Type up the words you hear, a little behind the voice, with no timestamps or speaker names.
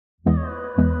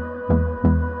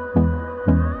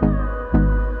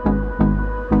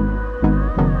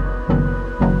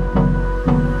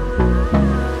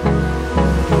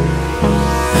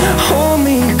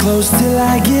close till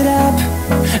I get up.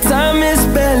 Time is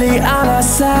barely on our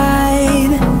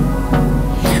side.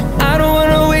 I don't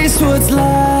wanna waste what's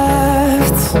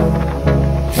left.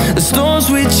 The storms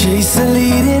we chase are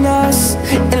leading us,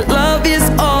 and love is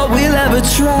all we'll ever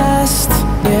trust.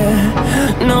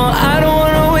 Yeah, no, I don't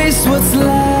wanna waste what's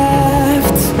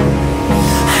left.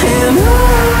 And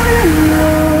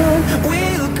on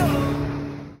we'll go.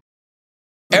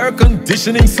 Air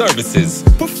conditioning services,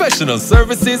 professional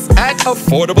services at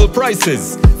affordable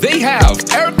prices. They have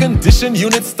air conditioned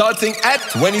units starting at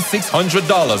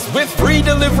 $2,600 with free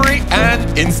delivery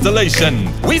and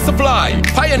installation. We supply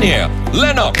Pioneer,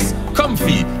 Lennox,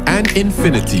 Comfy, and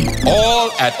Infinity, all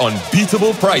at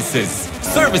unbeatable prices.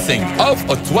 Servicing of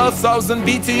a 12,000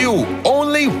 BTU,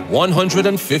 only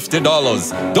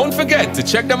 $150. Don't forget to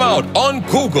check them out on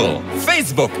Google,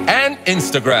 Facebook, and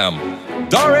Instagram.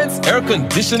 Darren's Air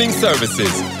Conditioning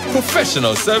Services,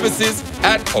 professional services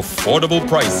at affordable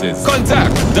prices.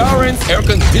 Contact Darren's Air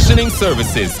Conditioning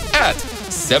Services at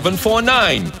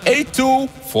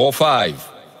 749-8245.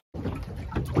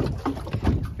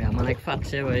 I'm like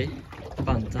fat way.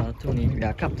 Panta, Tony, we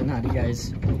are Captain Hardy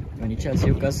guys. When the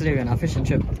Chelsea Gus on a fishing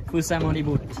trip, full time on the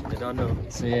boat. I don't know.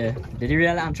 So yeah, they're the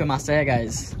real antro master here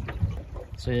guys.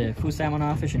 So yeah, full time on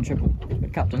our fishing trip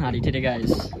with Captain Hardy today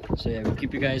guys. So yeah, we'll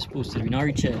keep you guys posted. We not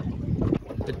reach here.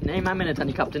 But 9 more minutes and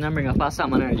the captain and bring up our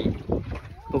salmon early.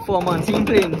 Performance in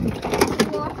plane.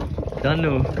 Don't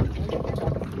know.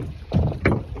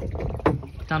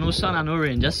 No sun and no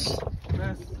rain, just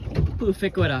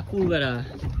perfect weather, cool weather.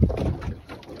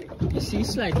 You see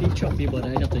slightly choppy but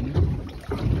nothing.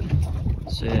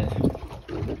 So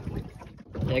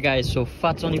yeah guys, so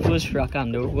Fat's on the first rack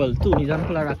handle. Well, Tony's on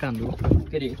the rack handle.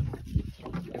 Look at it.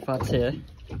 Fat's here.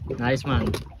 Nice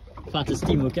man. Fat is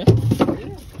team, okay?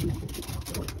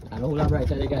 And hold up right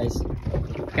there guys.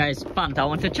 Guys, Panta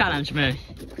want to challenge me.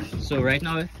 So right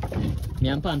now, me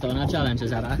and Panta on our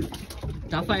challenges are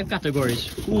top 5 categories.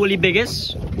 Who the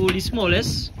biggest, who the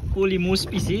smallest, who the most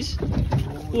species,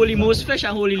 who the most fish,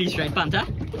 and who the least, right Panta?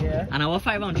 Yeah. And our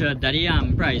 500 that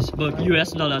the price, but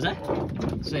US dollars, eh?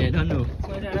 So you don't know.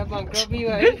 So they're bankrupt me,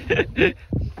 right?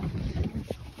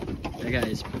 Yeah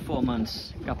guys,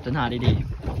 performance, Captain Hardy day.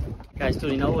 Guys,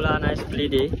 Tony now all a nice play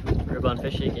day. Ribbon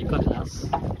fish, shaky cutlass.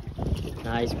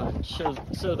 Nice man.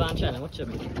 Silver and China, what you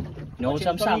mean? You know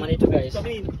some salmon here too guys. What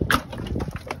you mean?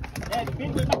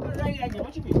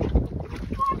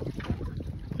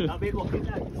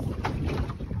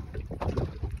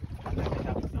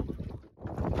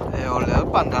 Hey, all the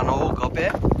Panta no hook up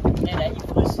here. Yeah, that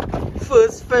equals.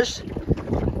 First fish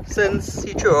since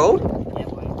he threw out. Yeah,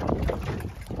 boy.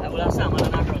 That will have salmon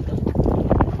on our front.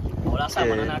 All our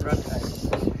salmon on our front, guys.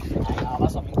 I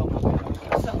have something coming up.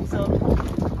 So.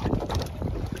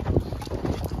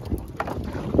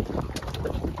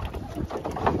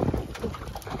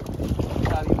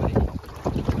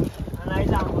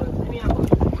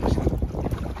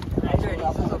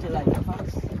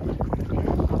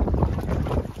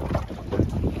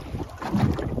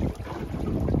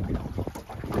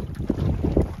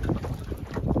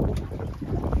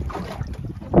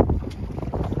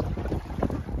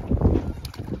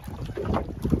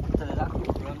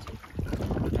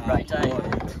 Right eye.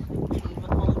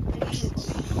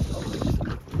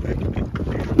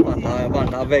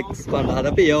 Panta vex, Panta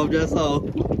the pay off just so.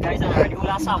 Guys, I already all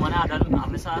our salmon are done.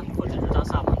 I'm just putting it on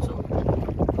salmon, so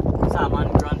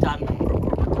salmon, grunt and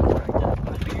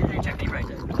crocodile. Right check me right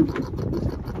there.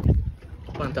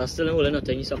 Panta still holding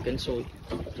nothing, he's sucking so.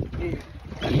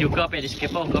 And you up here, the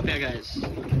skipper up here guys.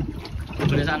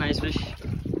 But it's a nice fish.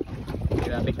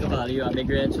 You're a big cavalry, you're a big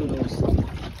red, who knows.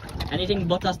 Anything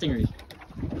but a stingray.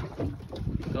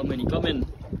 Come in.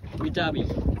 We tabby.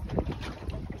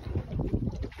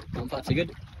 I'm fancy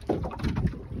good.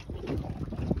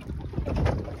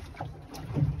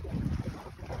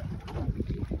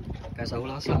 Guys, I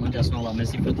will have salmon just now, I'm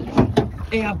messy footage.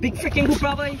 Hey, a big freaking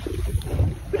grouper boy!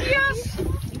 Yes!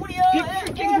 Big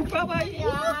freaking grouper boy!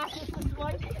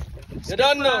 You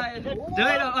don't know.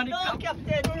 On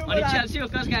the Chelsea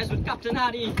Hookers guys with Captain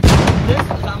Hardy. This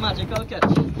is a magical catch.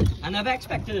 I never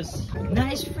expected this.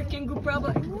 Nice freaking good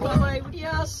brother. Brother, with the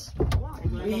ass.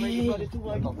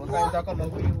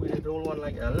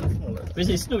 Where's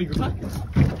his snowy grouper?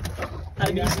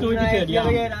 I'll be snowy because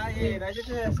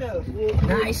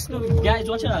nice snowy. Guys,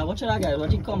 watch that guys.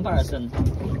 Watch the comparison.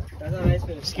 That's a nice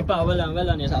fish. Skipper well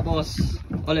done, yes, our boss.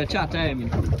 All the chat time.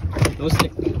 No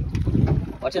stick.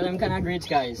 Watch them kind of grades,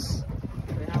 guys.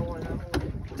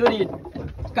 Tony,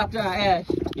 Captain Air,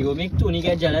 you will make Tony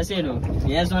get jealous, you know.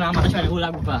 Yes, no, I'm trying to hold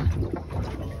a grouper.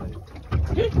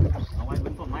 I'm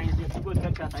going for mine. It's a good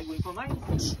catch. I'm going for mine.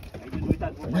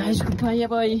 Nice grouper here,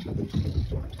 boy.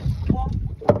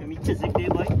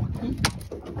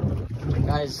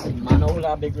 Guys, man, all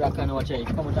that big rock and watch it.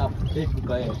 Come with that big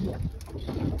grouper here.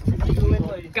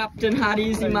 Captain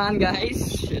Hardy's the man,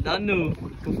 guys. Don't know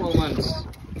performance.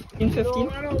 In 15,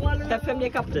 have him the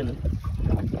captain.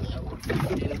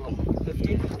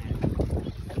 15.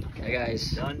 Okay,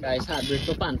 guys, hard break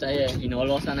for Panta here. You know,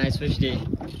 lost a nice fish day.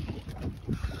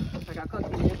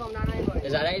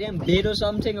 Is that like them bait or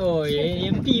something, or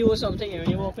MP or something?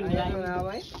 You walk in the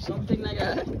line, something like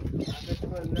that.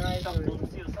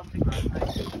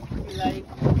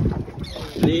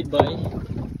 Blade, boy.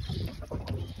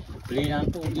 Blade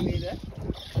and Poggy.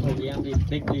 Poggy and the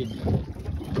big blade.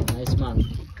 Nice man.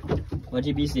 What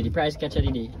GBC, the prize catcher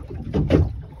today.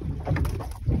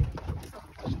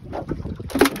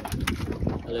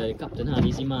 Hello, Captain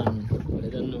Hardy's the man. But I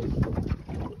don't know.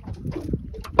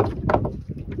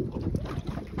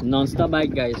 Non-stop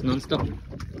bite, guys, non-stop. You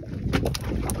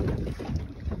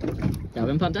have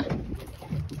him, Panta?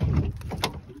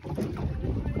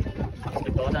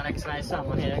 We got an extra nice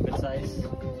salmon here, good size.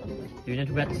 Unit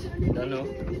wet, don't know.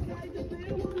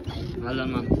 Well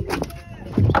done, man.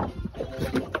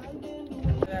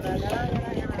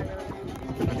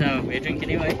 Panta, what are you drinking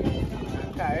anyway?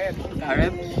 Carib.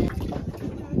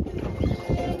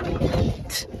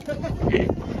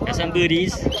 There's some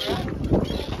birdies.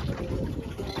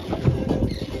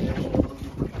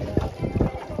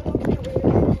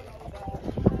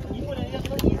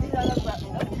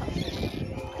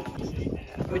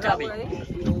 Good job,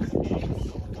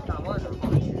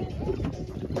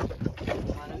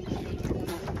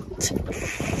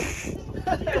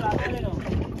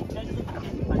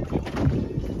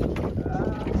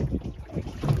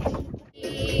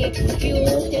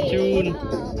 June.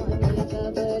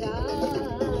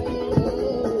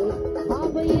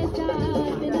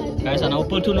 Guys, I now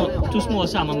pull two small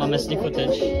salmon by missing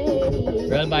footage.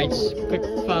 Real bites, quick,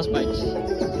 fast bites.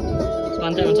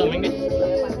 Spend time on something there.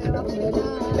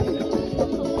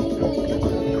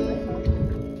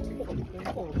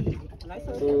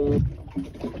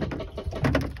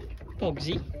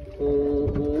 Pogsy.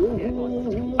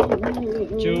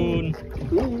 June.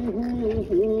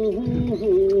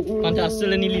 Panta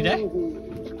still in the leader?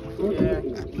 Yeah.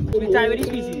 We tie with the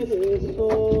species.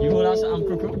 You hold us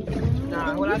croco?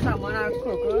 Nah, hold us salmon and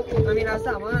croco. I mean, a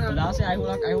salmon and Last say I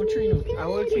hold 3 now. I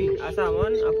hold 3. A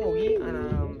salmon, a poggy, and a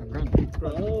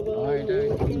prawn. Alright.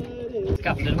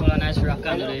 Captain hold a nice rock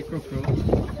under the croco.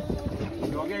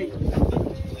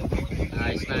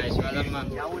 Nice, well done, man.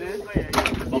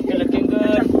 Okay, looking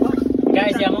good.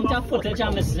 Guys, the amount of footage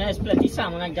I'm missing is plenty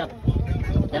salmon like that.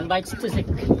 Them bites statistic.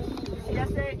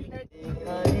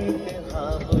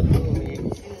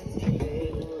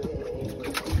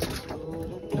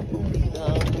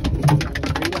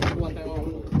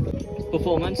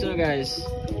 Performance, so guys.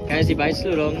 Guys, the bites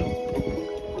slow down.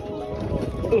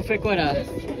 Perfect weather.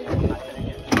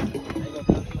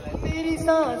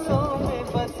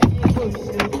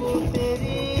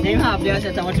 Name half there,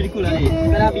 set much really cool on it. Look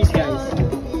at that beast, guys.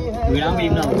 We don't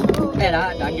beam now. Hey,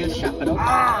 that gives sharp, you know?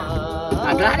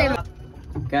 I'm glad it.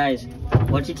 Guys,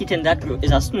 what you eating that group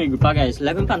is a snowy group, guys.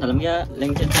 Let me panta, let me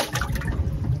link it.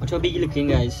 Watch how big you looking,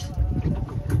 guys.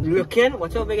 Looking?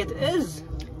 Watch how big it is.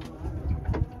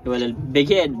 Well, a big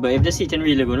head, but if the seat in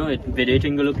real, you know, it video it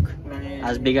will look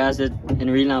as big as it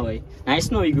in real now. Nice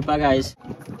snowy group, guys.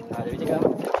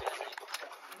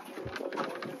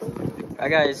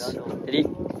 Alright, guys, ready?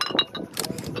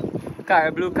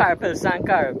 Carb, blue carb, pills and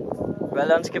carb. Well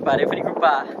done, skipper, ready for the group.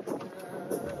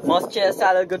 Must chair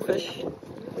salad, good fish.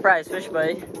 Prize fish,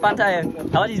 boy. Panta,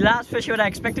 how are these last fish would I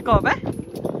expect to come, eh?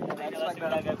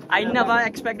 I never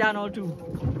expect that all too.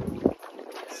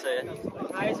 So,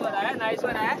 Nice one, eh? Nice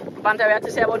one, eh? Panta, we have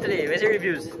to say about today. Where's your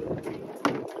reviews?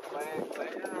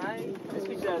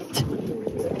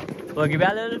 Well, give me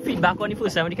a little feedback on the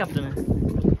first time with the captain.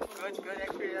 Good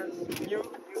experience. New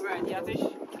variety of fish.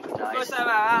 First time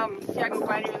I can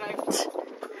find you like.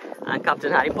 And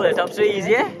Captain Hardy pull it up so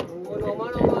easy, eh? Normal.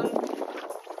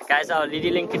 Guys, I'll leave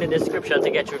the link in the description to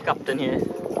get your captain here.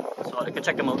 So you can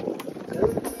check them out.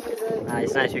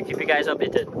 Nice. We'll keep you guys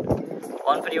updated.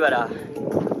 On for the weather.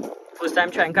 First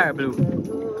time trying Carib Blue.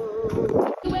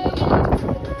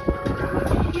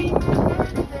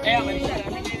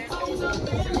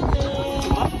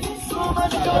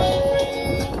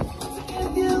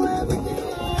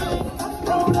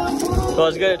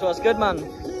 It was good, man.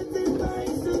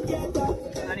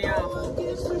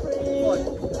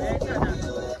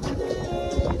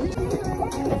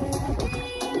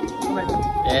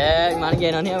 Yeah, man,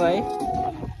 getting on here, right?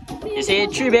 You see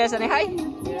 3 bears on the high?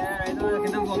 Yeah, I know. I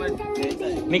can do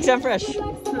it. Mix them fresh.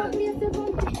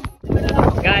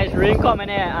 Guys, rain coming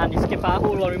here and the skipper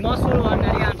whole one. We must hold one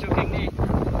and the answer king there.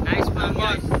 Nice man,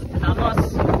 guys.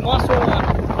 Must hold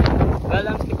one. Well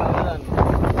done, skipper, well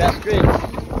done. That's great.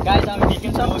 Guys, I'm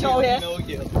making some chow here.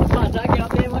 Panta, get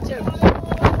up there, watch him.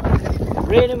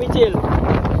 Rain in my tail.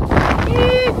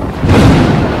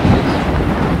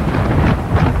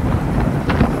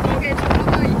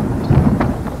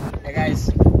 Hey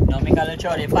guys, now make a little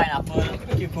chow there.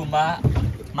 Pineapple, cucumber,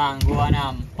 mango and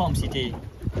Pomsity.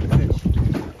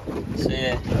 So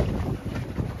yeah.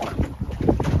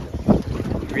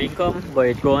 Rain come, but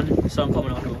it's gone. Sun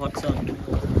coming out, hot sun.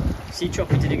 See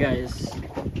choppy today, guys.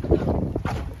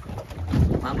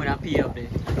 I'm gonna pee up there.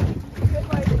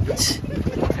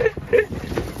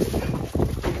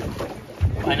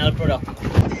 Final product.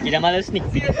 Give them a little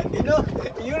sneak peek. You know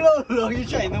how long you're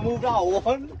trying to move that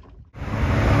one?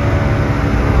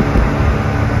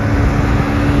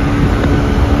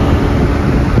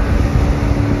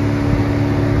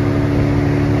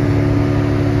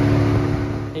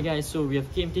 Hey guys, so we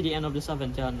have came to the end of this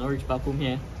adventure and now reached back home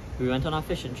here. We went on a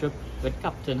fishing trip with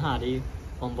Captain Hardy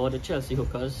on board the Chelsea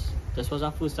Hookers. This was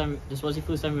the first time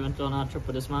we went on a trip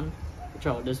with this man. We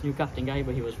tried this new captain guy,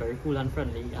 but he was very cool and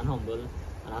friendly and humble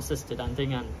and assisted and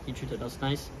thing, and he treated us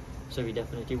nice. So we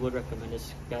definitely would recommend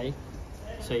this guy.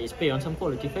 So he's pay on some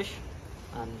quality fish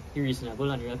and he's reasonable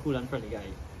and real cool and friendly guy.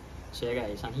 So yeah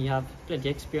guys, and he have plenty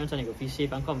of experience and he will be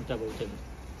safe and comfortable with him.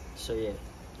 So yeah,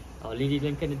 I'll leave the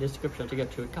link in the description to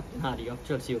get through Captain Hardy of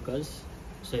Chelsea Hookers.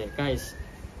 So yeah guys,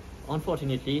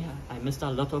 unfortunately I missed a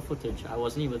lot of footage. I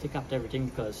wasn't able to capture everything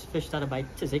because fish started by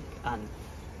Tizik and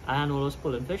I and all was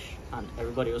pulling fish and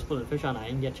everybody was pulling fish and I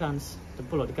didn't get a chance to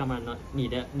pull out the camera and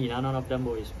neither none of them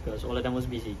boys because all of them was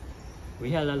busy. We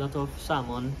held a lot of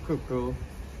salmon, crow,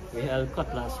 we held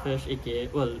cutlass fish, aka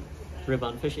well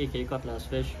ribbon fish, aka cutlass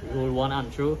fish. We hold one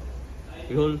antro.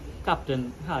 We hold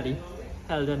Captain Hardy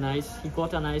held a nice, he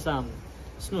caught a nice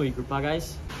snowy grouper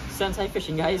guys. Since I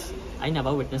fishing guys, I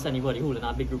never witnessed anybody holding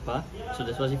a big grouper, so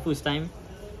this was the first time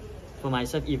for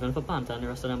myself, even for Panta and the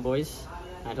rest of them boys.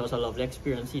 And it was a lovely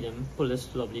experience seeing them pull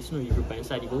this lovely snowy grouper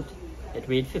inside the boat. It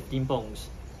weighed 15 pounds.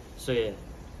 So yeah,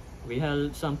 we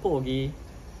held some porgy,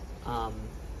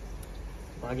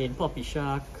 again poppy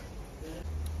shark.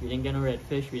 We didn't get no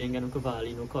redfish, we didn't get no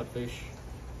cavalli, no codfish,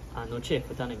 and no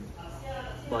chafer tanning.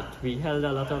 But we held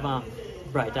a lot of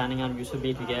bright tanning and used to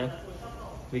bait.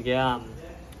 We get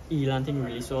eel and thing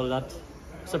really, so all that.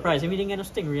 Surprisingly, we didn't get no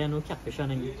stingray and no catfish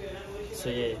and thing. So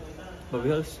yeah, but we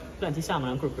held plenty salmon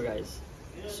and croaker guys.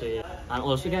 So yeah, and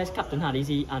also guys, Captain Hardy's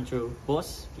the antro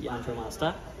boss, the antro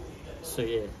master. So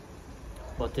yeah,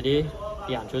 but today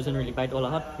the antros didn't really bite all that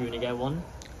hot. We only got one,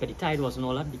 but the tide wasn't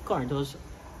all that. The current was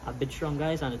a bit strong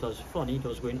guys, and it was funny. It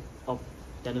was going up,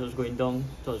 then it was going down.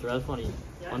 It was real funny,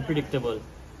 unpredictable.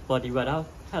 But the weather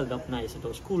held up nice. It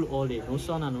was cool all day, no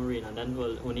sun and no rain. And then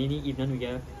well, only in the evening we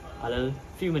get a little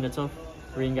few minutes of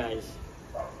rain guys,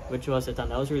 which was it,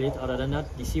 and that was really it. Other than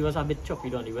that, the sea was a bit choppy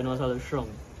down, the wind was a little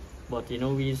strong. But you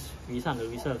know, we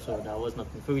handled ourselves, so that was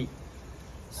nothing for we.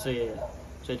 So yeah,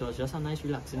 so it was just a nice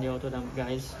relaxing day out with them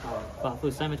guys. For the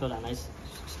first time it was a nice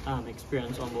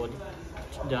experience on board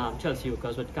the Chelsea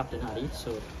Hookers with Captain Hardy.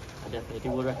 So I definitely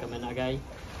would recommend that guy.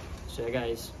 So yeah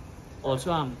guys,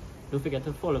 also don't forget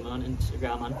to follow me on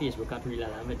Instagram and Facebook at Real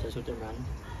Island Adventures with Imran.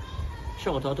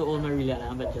 Shout out to all my Real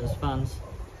Island Adventures fans.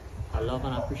 I love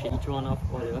and appreciate each one of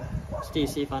all you. Stay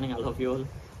safe and I love you all.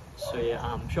 So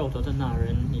yeah, shout out to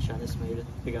Naren, Nishan Ismail.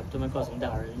 Big up to my cousin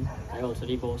Darren. I also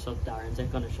the boss of Darren's Air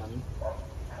Condition.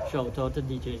 Shout out to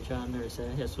DJ Chan,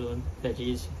 Narissa, Hair Salon,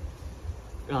 Veggies,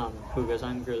 burgers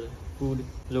and grill food.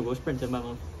 Logos printed by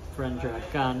my friend Gerard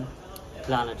Khan.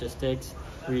 Land Logistics.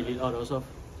 Really others of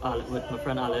with my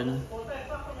friend Alan.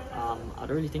 I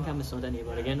don't really think I'm missing out any,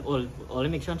 but again, all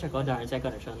make sure and check out Darren's Air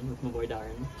Condition with my boy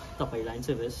Darren, top of line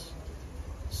service.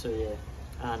 So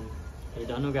yeah, and you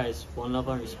don't know guys, one love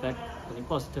and respect, only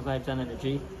positive vibes and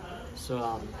energy.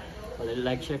 So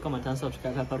like, share, comment and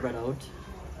subscribe, help our brother out.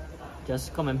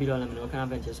 Just comment below and let me know what kind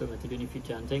of adventures we're going to do in the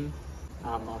future and thing.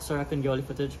 Sorry I couldn't get all the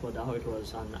footage, but that's how it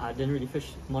was. And I didn't really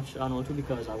fish much on all too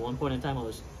because at one point in time I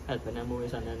was helping them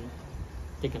boys and then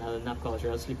taking a little nap because I was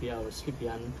real sleepy. I was sleepy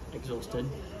and exhausted.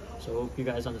 So hope you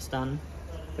guys understand.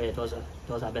 But it was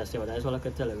our best day, but that's all I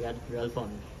could tell you. We had real fun.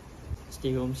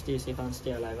 Stay home, stay safe and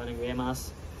stay alive and wear a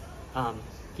mask.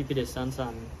 Keep your distance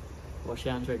and wash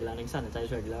your hands regular and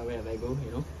sanitize regular wherever I go,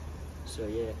 you know. So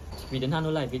yeah, we didn't have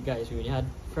no live bait guys. We only had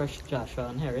fresh Joshua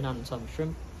and herring and some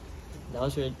shrimp. That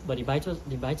was it. But the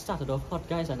bite started off hot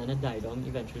guys and then it died down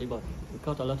eventually. But we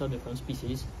caught a lot of different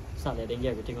species. Sadly I didn't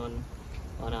get everything on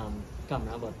on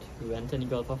camera, but we went in the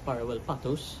Gulf of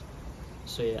Patos.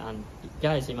 So yeah, and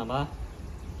guys, remember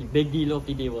the big deal of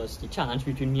the day was the challenge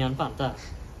between me and Panta.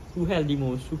 Who held the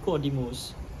most? Who caught the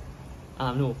most?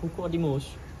 Who caught the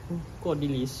most? Who caught the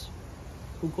least?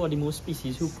 Who caught the most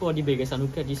species? Who caught the biggest and who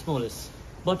caught the smallest?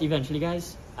 But eventually,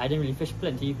 guys, I didn't really fish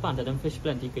plenty. Panta didn't fish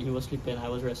plenty because he was sleeping, I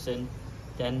was resting.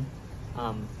 Then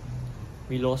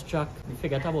we lost track. We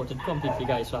forgot about it completely,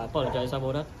 guys, so I apologize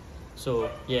about that. So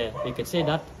yeah, we could say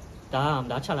that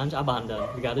that challenge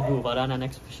abandoned. We got to do over on our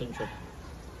next fishing trip.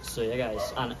 So yeah,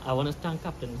 guys, and I want to thank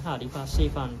Captain Hardy for a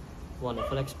safe and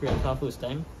wonderful experience for our first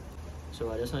time. So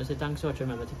I just want to say thanks so much.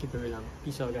 Remember to keep it real and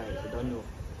peace out, guys. I don't know.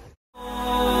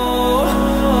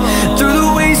 Through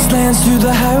the wastelands, through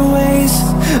the highways,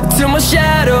 till my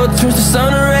shadow turns to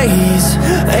sun rays,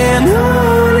 and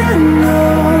on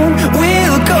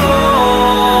we'll go.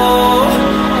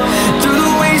 Through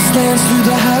the wastelands, through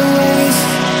the highways,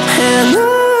 and on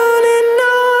we'll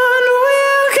go.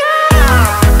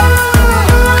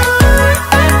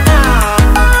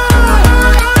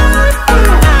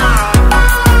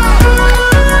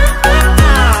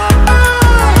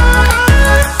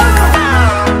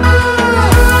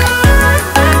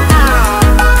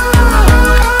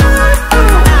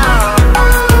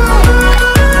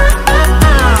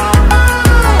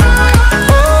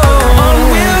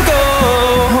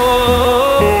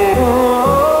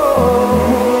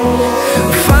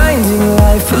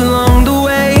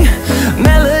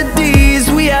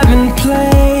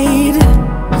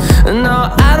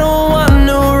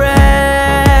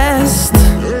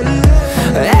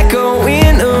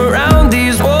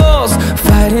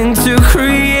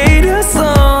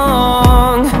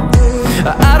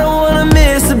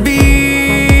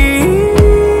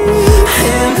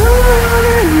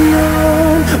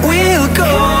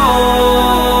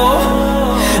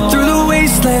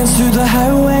 Through the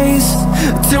highways,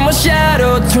 till my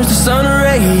shadow turns to sun.